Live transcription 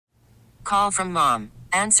call from mom.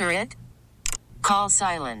 Answer it. Call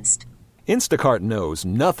silenced. Instacart knows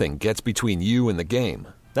nothing gets between you and the game.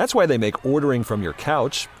 That's why they make ordering from your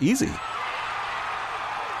couch easy.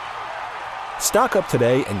 Stock up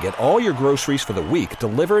today and get all your groceries for the week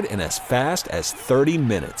delivered in as fast as 30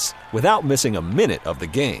 minutes without missing a minute of the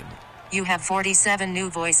game. You have 47 new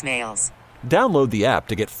voicemails. Download the app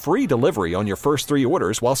to get free delivery on your first 3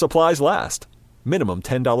 orders while supplies last. Minimum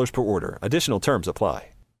 $10 per order. Additional terms apply.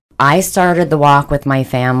 I started the walk with my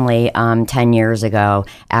family 10 years ago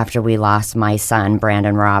after we lost my son,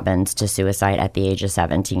 Brandon Robbins, to suicide at the age of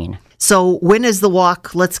 17. So when is the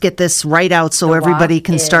walk? Let's get this right out so everybody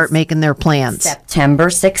can start making their plans. September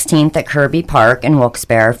 16th at Kirby Park in Wilkes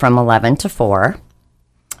Barre from 11 to 4.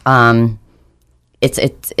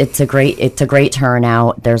 It's a great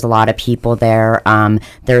turnout. There's a lot of people there.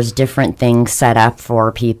 There's different things set up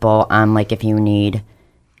for people, like if you need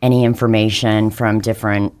any information from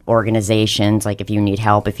different organizations, like if you need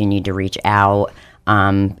help, if you need to reach out.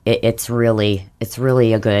 It's really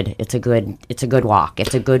a good walk.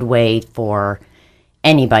 It's a good way for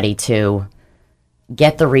anybody to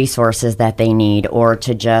get the resources that they need, or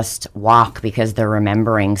to just walk because they're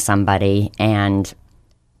remembering somebody, and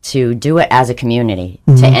to do it as a community,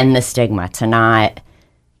 to end the stigma, to not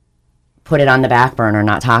put it on the back burner,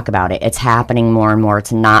 not talk about it. It's happening more and more.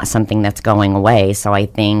 It's not something that's going away. So I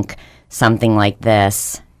think something like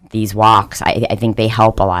this, these walks, I think they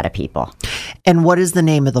help a lot of people. And what is the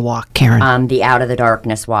name of the walk, Karen? The Out of the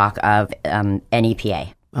Darkness Walk of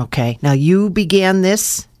NEPA. Okay. Now, you began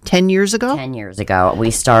this 10 years ago? 10 years ago.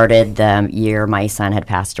 We started the year my son had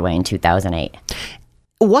passed away in 2008.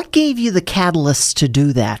 What gave you the catalyst to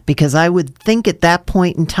do that? Because I would think at that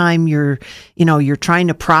point in time, you're trying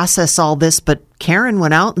to process all this, but Karen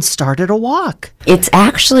went out and started a walk. It's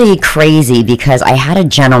actually crazy because I had a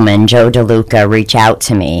gentleman, Joe DeLuca, reach out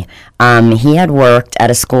to me. He had worked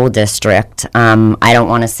at a school district. I don't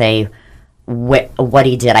want to say what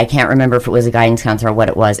he did. I can't remember if it was a guidance counselor or what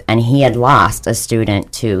it was. And he had lost a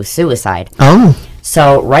student to suicide. Oh.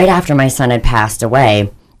 So right after my son had passed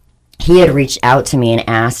away, he had reached out to me and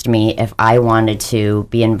asked me if I wanted to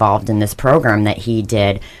be involved in this program that he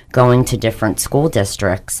did, going to different school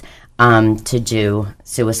districts to do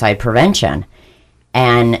suicide prevention.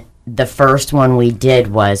 And the first one we did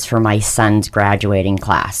was for my son's graduating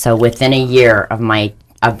class. So within a year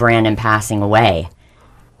of Brandon passing away,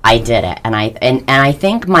 I did it. And I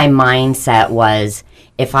think my mindset was,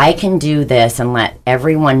 if I can do this and let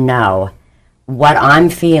everyone know what I'm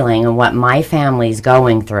feeling and what my family's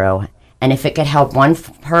going through, and if it could help one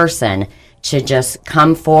person to just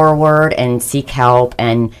come forward and seek help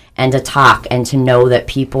and to talk and to know that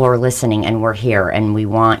people are listening and we're here and we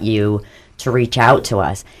want you to reach out to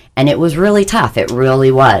us. And it was really tough. It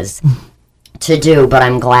really was to do, but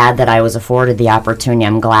I'm glad that I was afforded the opportunity.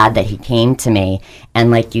 I'm glad that he came to me.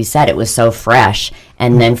 And like you said, it was so fresh.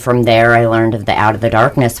 And then from there, I learned of the Out of the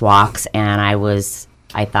Darkness walks, and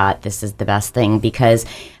I thought this is the best thing, because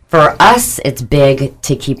for us, it's big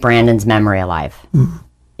to keep Brandon's memory alive,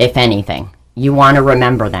 if anything. You want to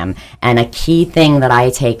remember them. And a key thing that I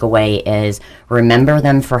take away is remember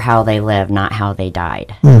them for how they lived, not how they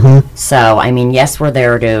died. So, I mean, yes,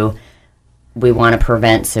 we want to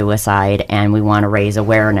prevent suicide and we want to raise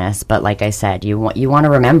awareness. But like I said, you want to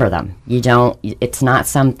remember them. It's not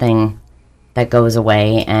something that goes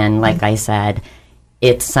away. And like I said,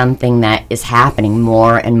 it's something that is happening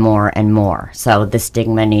more and more and more. So the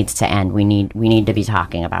stigma needs to end. We need to be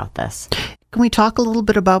talking about this. Can we talk a little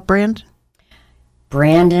bit about Brandon?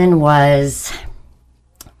 Brandon was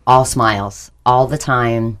all smiles all the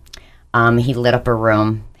time. He lit up a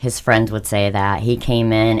room. His friends would say that. He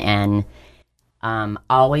came in and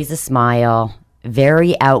always a smile,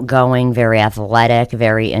 very outgoing, very athletic,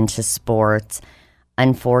 very into sports.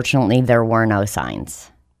 Unfortunately, there were no signs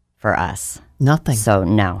for us. Nothing. So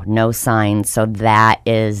no signs. So that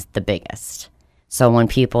is the biggest. So when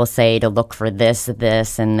people say to look for this,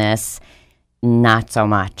 and this, not so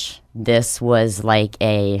much. This was like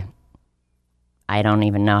I don't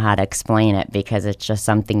even know how to explain it, because it's just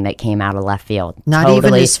something that came out of left field. Not totally,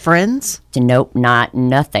 even his friends? Nope,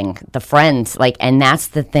 nothing. The friends, and that's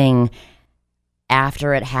the thing.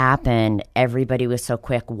 After it happened, everybody was so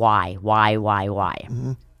quick. Why?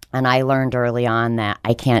 Mm-hmm. And I learned early on that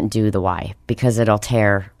I can't do the why, because it'll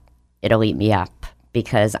eat me up,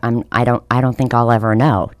 because I don't think I'll ever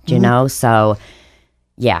know, you know? So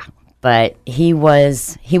yeah, but he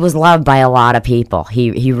was loved by a lot of people.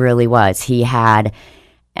 He really was. He had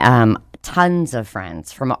tons of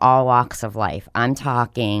friends from all walks of life. I'm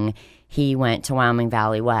talking, he went to Wyoming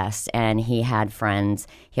Valley West and he had friends.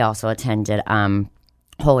 He also attended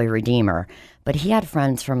Holy Redeemer. But he had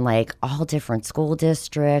friends from like all different school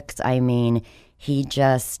districts. I mean, he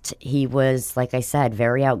was, like I said,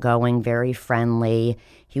 very outgoing, very friendly.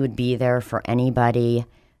 He would be there for anybody,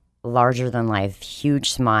 larger than life,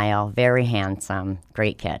 huge smile, very handsome,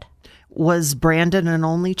 great kid. Was Brandon an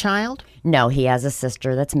only child? No, he has a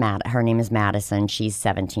sister that's her name is Madison. She's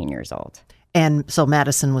 17 years old. And so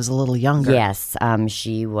Madison was a little younger. Yes,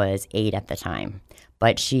 she was 8 at the time.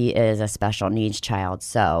 But she is a special needs child,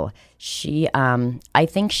 so she, I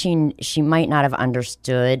think she might not have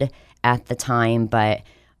understood at the time, but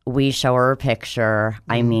we show her a picture.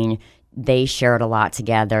 I mean, they shared a lot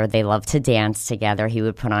together. They loved to dance together. He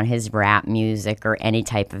would put on his rap music or any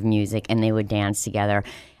type of music, and they would dance together.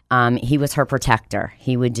 He was her protector.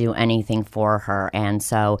 He would do anything for her, and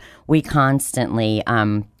so we constantly,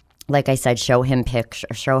 like I said, show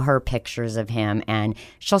her pictures of him, and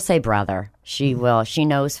she'll say brother. She will. She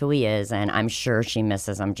knows who he is, and I'm sure she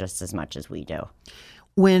misses him just as much as we do.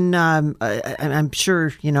 When I'm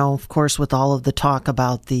sure, of course, with all of the talk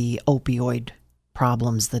about the opioid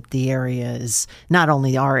problems that the area is, not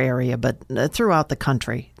only our area, but throughout the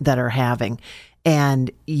country that are having,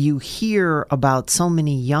 and you hear about so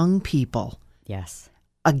many young people. Yes.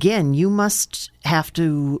 Again, you must have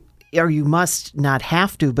to, or you must not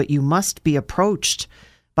have to, but you must be approached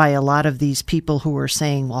by a lot of these people who are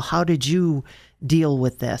saying, well, how did you deal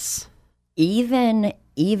with this? Even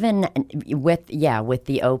with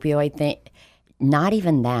the opioid thing, not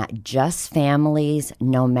even that, just families,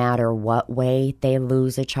 no matter what way they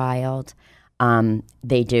lose a child,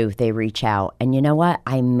 they reach out. And you know what?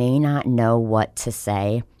 I may not know what to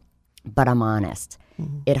say, but I'm honest.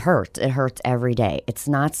 Mm-hmm. It hurts every day. It's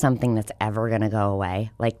not something that's ever going to go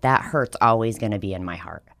away. Like, that hurt's always going to be in my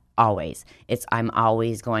heart. Always. I'm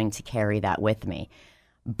always going to carry that with me.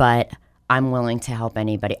 But I'm willing to help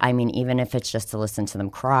anybody. I mean, even if it's just to listen to them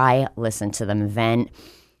cry, listen to them vent.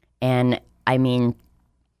 And I mean,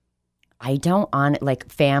 I don't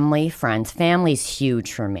family, friends. Family's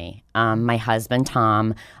huge for me. My husband,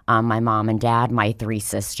 Tom, my mom and dad, my 3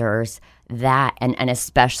 sisters, that, and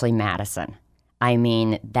especially Madison. I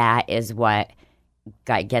mean, that is what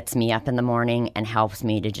gets me up in the morning and helps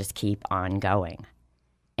me to just keep on going.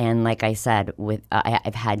 And like I said,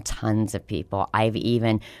 I've had tons of people. I've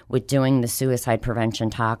even, with doing the suicide prevention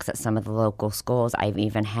talks at some of the local schools, I've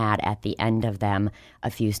even had at the end of them a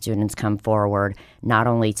few students come forward, not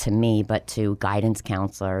only to me, but to guidance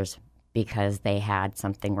counselors, because they had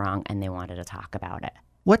something wrong and they wanted to talk about it.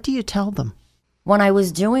 What do you tell them? When I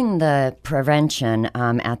was doing the prevention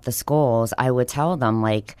at the schools, I would tell them,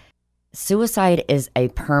 like, suicide is a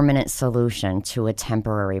permanent solution to a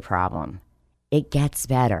temporary problem. It gets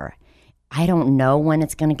better. I don't know when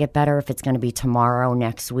it's going to get better, if it's going to be tomorrow,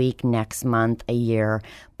 next week, next month, a year,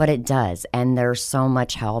 but it does. And there's so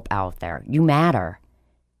much help out there. You matter.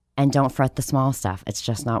 And don't fret the small stuff. It's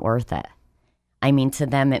just not worth it. I mean, to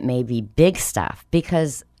them, it may be big stuff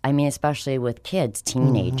because, I mean, especially with kids,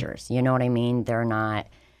 teenagers, you know what I mean? They're not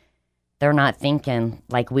thinking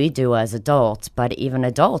like we do as adults, but even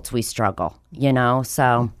adults, we struggle,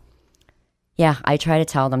 So, yeah, I try to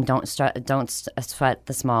tell them don't sweat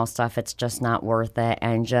the small stuff. It's just not worth it.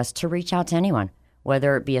 And just to reach out to anyone,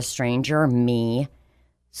 whether it be a stranger, me,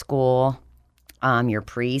 school, your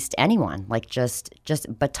priest, anyone. Like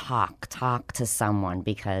but talk to someone,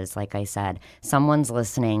 because like I said, someone's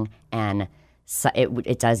listening, and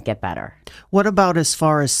it does get better. What about as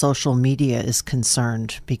far as social media is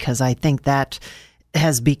concerned? Because I think that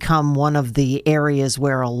has become one of the areas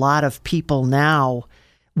where a lot of people now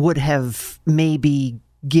would have maybe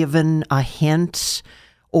given a hint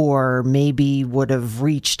or maybe would have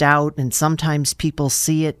reached out, and sometimes people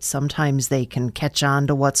see it, sometimes they can catch on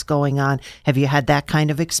to what's going on. Have you had that kind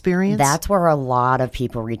of experience? That's where a lot of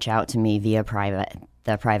people reach out to me via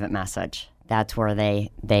the private message. That's where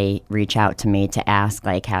they reach out to me to ask,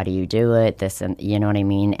 like, how do you do it? This, and you know what I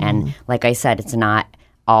mean? And like I said, it's not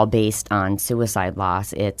all based on suicide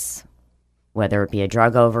loss. It's whether it be a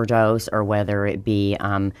drug overdose or whether it be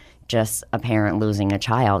just a parent losing a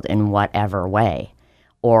child in whatever way,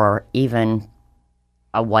 or even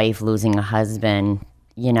a wife losing a husband,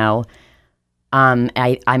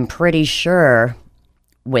 I'm pretty sure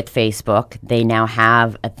with Facebook, they now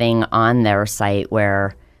have a thing on their site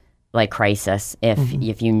where, like, crisis,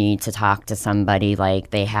 if you need to talk to somebody, like,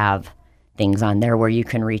 they have things on there where you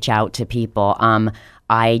can reach out to people.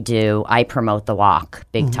 I promote the walk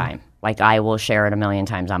big time. Like, I will share it 1,000,000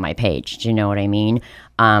 times on my page. Do you know what I mean?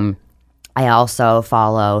 I also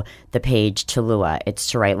follow the page Tallulah. It's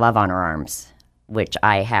To Write Love on Her Arms, which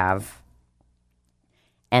I have.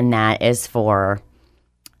 And that is for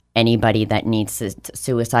anybody that needs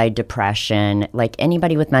suicide, depression, like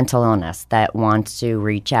anybody with mental illness that wants to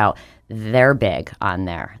reach out, they're big on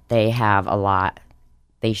there. They have a lot.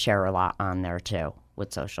 They share a lot on there too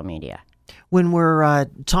with social media. When we're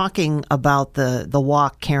talking about the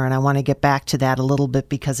walk, Karen, I want to get back to that a little bit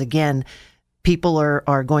because, again, people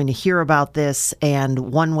are going to hear about this, and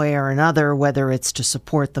one way or another, whether it's to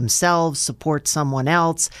support themselves, support someone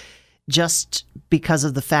else, just because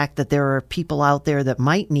of the fact that there are people out there that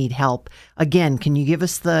might need help. Again, can you give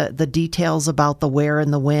us the details about the where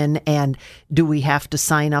and the when, and do we have to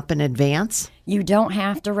sign up in advance? You don't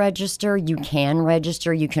have to register. You can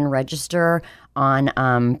register. You can register on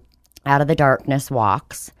Out of the Darkness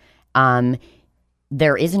walks.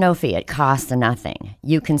 There is no fee. It costs nothing.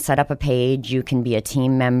 You can set up a page. You can be a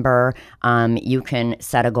team member. You can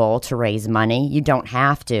set a goal to raise money. You don't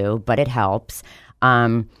have to, but it helps.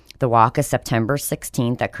 The walk is September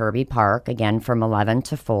 16th at Kirby Park, again from 11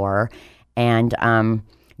 to 4. And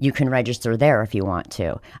you can register there if you want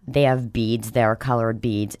to. They have beads there, colored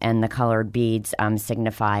beads, and the colored beads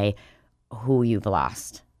signify who you've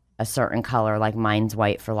lost. A certain color, like mine's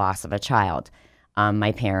white for loss of a child.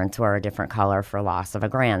 My parents wear a different color for loss of a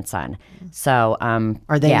grandson. So,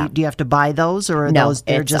 are they? Yeah. Do you have to buy those, or are no, those?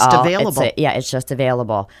 They're just available. It's just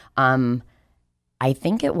available. I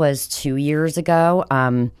think it was 2 years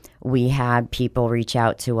ago. We had people reach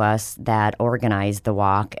out to us that organized the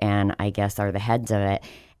walk, and I guess are the heads of it.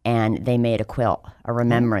 And they made a quilt, a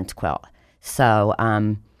remembrance quilt. So,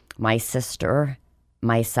 my sister,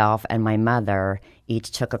 myself, and my mother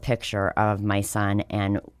each took a picture of my son,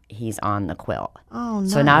 and he's on the quilt. Oh,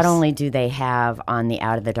 nice. So not only do they have on the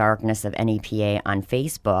Out of the Darkness of NEPA on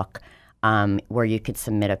Facebook, where you could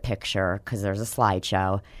submit a picture because there's a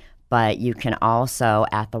slideshow, but you can also,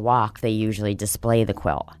 at the walk, they usually display the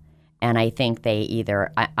quilt. And I think they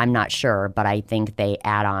either, I'm not sure, but I think they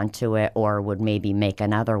add on to it or would maybe make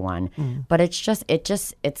another one. But it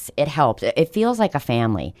helps. It feels like a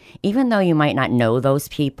family. Even though you might not know those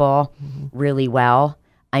people really well,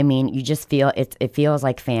 I mean, you just feel, it feels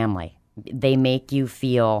like family. They make you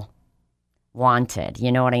feel wanted.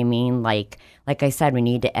 You know what I mean? Like I said, we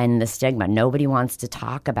need to end the stigma. Nobody wants to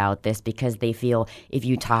talk about this because they feel if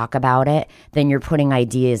you talk about it, then you're putting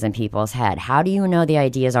ideas in people's head. How do you know the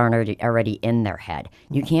ideas aren't already in their head?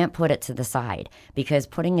 You can't put it to the side, because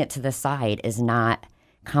putting it to the side is not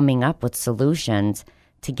coming up with solutions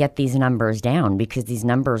to get these numbers down, because these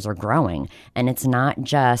numbers are growing. And it's not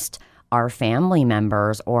just our family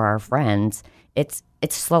members or our friends. It's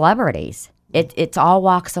celebrities. It's all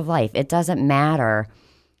walks of life. It doesn't matter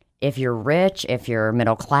if you're rich, if you're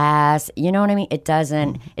middle class, you know what I mean? It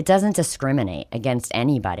doesn't discriminate against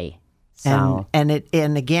anybody. So and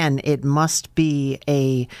again, it must be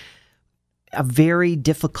a very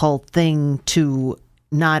difficult thing to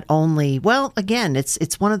not only, well, again,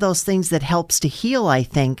 it's one of those things that helps to heal, I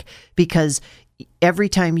think, because every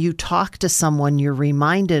time you talk to someone, you're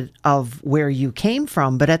reminded of where you came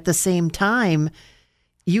from, but at the same time,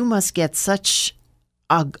 you must get such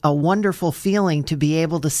a wonderful feeling to be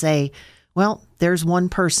able to say, well, there's one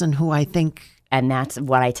person who I think... And that's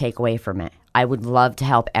what I take away from it. I would love to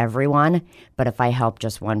help everyone, but if I help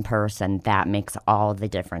just one person, that makes all the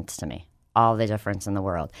difference to me, all the difference in the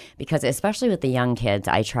world. Because especially with the young kids,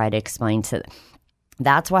 I try to explain to...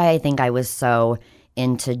 That's why I think I was so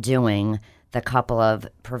into doing the couple of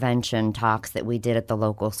prevention talks that we did at the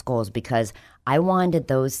local schools, because I wanted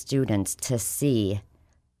those students to see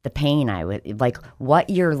the pain like what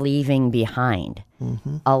you're leaving behind.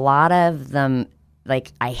 A lot of them,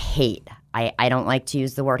 like, I don't like to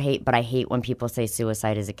use the word hate, but I hate when people say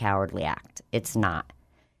suicide is a cowardly act. It's not.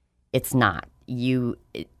 To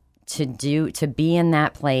be in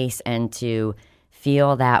that place and to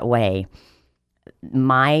feel that way,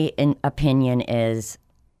 my opinion is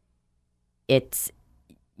they're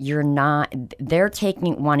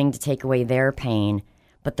wanting to take away their pain,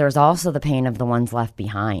 but there's also the pain of the ones left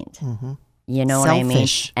behind. You know what I mean?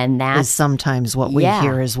 And that's sometimes what we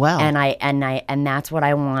hear as well. And that's what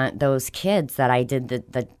I want those kids that I did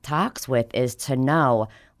the talks with is to know,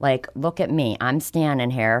 like, look at me. I'm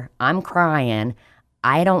standing here. I'm crying.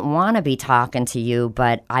 I don't want to be talking to you,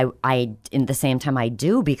 but I in the same time I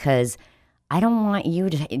do, because I don't want you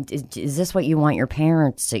to, is this what you want your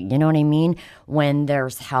parents to, you know what I mean? When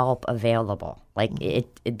there's help available. Like,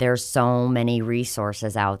 there's so many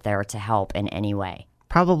resources out there to help in any way.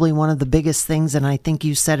 Probably one of the biggest things, and I think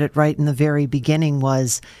you said it right in the very beginning,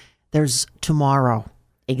 was there's tomorrow.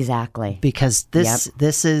 Exactly. Because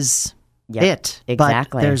this is it.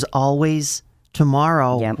 Exactly. But there's always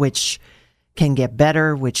tomorrow, which can get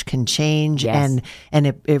better, which can change. Yes. And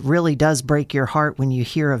it really does break your heart when you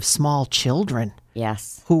hear of small children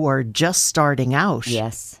Yes. who are just starting out.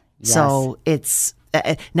 Yes. So it's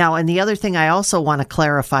now, and the other thing I also want to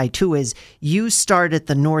clarify too is you started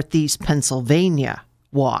the Northeast Pennsylvania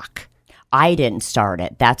walk. I didn't start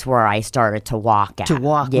it. That's where I started to walk at. To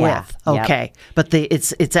walk with. Okay. Yep. But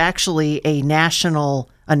it's actually a national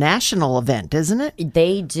event, isn't it?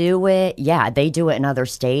 They do it. Yeah, they do it in other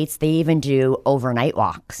states. They even do overnight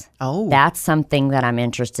walks. Oh. That's something that I'm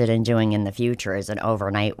interested in doing in the future is an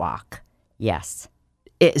overnight walk. Yes.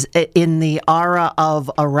 Is in the aura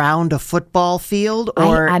of around a football field,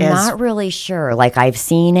 or I'm not really sure. Like I've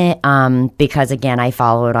seen it because again I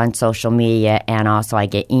follow it on social media and also I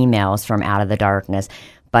get emails from Out of the Darkness.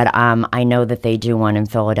 But I know that they do one in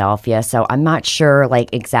Philadelphia, so I'm not sure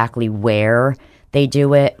like exactly where they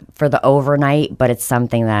do it for the overnight. But it's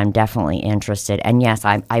something that I'm definitely interested. And yes,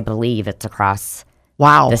 I believe it's across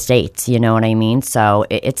the states. You know what I mean? So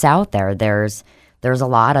it's out there. There's a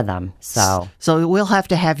lot of them. So we'll have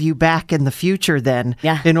to have you back in the future then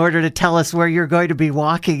in order to tell us where you're going to be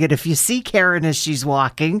walking. And if you see Karen as she's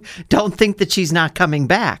walking, don't think that she's not coming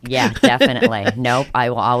back. Yeah, definitely. Nope,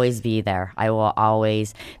 I will always be there. I will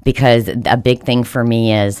always, because a big thing for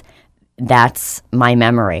me is that's my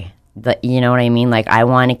memory. You know what I mean? Like I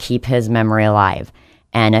want to keep his memory alive.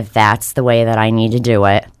 And if that's the way that I need to do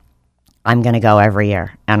it, I'm going to go every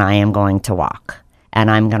year and I am going to walk. And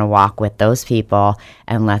I'm going to walk with those people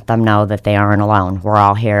and let them know that they aren't alone. We're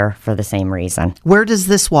all here for the same reason. Where does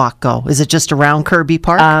this walk go? Is it just around Kirby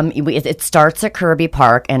Park? It starts at Kirby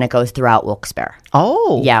Park and it goes throughout Wilkes Barre.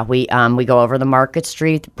 Oh. Yeah, we go over the Market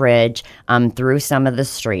Street Bridge, through some of the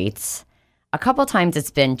streets. A couple times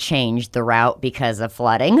it's been changed, the route, because of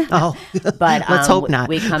flooding. Oh, but let's hope not.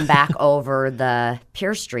 We come back over the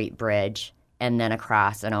Pierce Street Bridge and then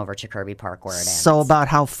across and over to Kirby Park where it ends. So about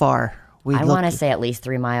how far? I want to say at least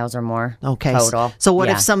 3 miles or more. Okay. Total. So what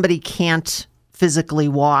if somebody can't physically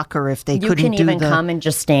walk, or if they couldn't do You can even come and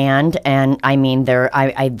just stand. And I mean,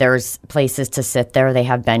 there's places to sit there. They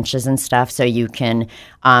have benches and stuff. So you can,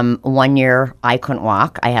 1 year I couldn't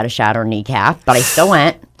walk. I had a shattered kneecap, but I still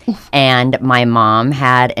went. And my mom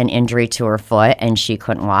had an injury to her foot and she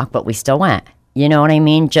couldn't walk, but we still went. You know what I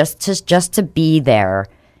mean? Just to be there.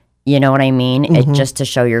 You know what I mean? Mm-hmm. Just to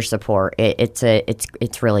show your support.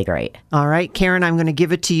 It's really great. All right, Karen, I'm going to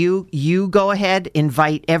give it to you. You go ahead,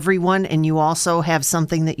 invite everyone, and you also have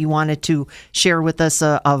something that you wanted to share with us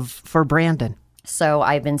for Brandon. So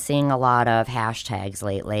I've been seeing a lot of hashtags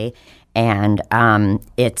lately, and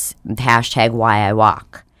it's hashtag Why I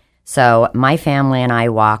Walk. So my family and I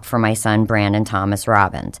walk for my son, Brandon Thomas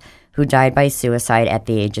Robbins, who died by suicide at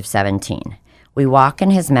the age of 17. We walk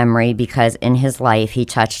in his memory because in his life he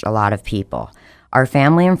touched a lot of people. Our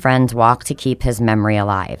family and friends walk to keep his memory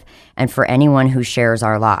alive, and for anyone who shares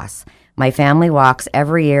our loss. My family walks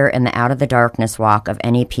every year in the Out of the Darkness walk of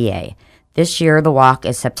NEPA. This year the walk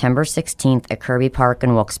is September 16th at Kirby Park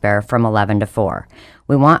in Wilkes Barre from 11 to 4.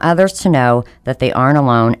 We want others to know that they aren't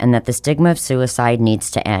alone and that the stigma of suicide needs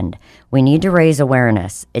to end. We need to raise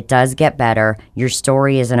awareness. It does get better. Your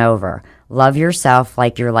story isn't over. Love yourself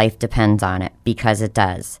like your life depends on it, because it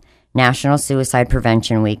does. National Suicide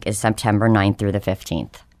Prevention Week is September 9th through the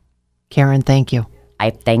 15th. Karen, thank you.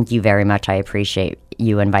 I thank you very much. I appreciate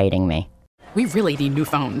you inviting me. We really need new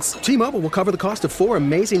phones. T-Mobile will cover the cost of 4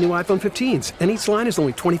 amazing new iPhone 15s, and each line is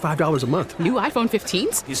only $25 a month. New iPhone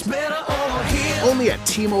 15s? It's better over here. Only at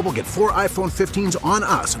T-Mobile, get 4 iPhone 15s on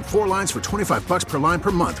us and 4 lines for $25 per line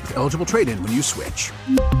per month with eligible trade-in when you switch.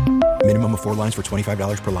 Minimum of 4 lines for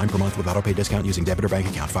 $25 per line per month with autopay discount using debit or bank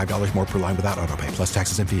account. $5 more per line without autopay, plus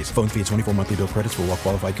taxes and fees. Phone fee at 24 monthly bill credits for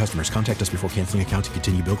well-qualified customers. Contact us before canceling account to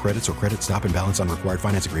continue bill credits or credit stop and balance on required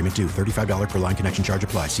finance agreement due. $35 per line connection charge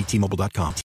applies. See T-Mobile.com.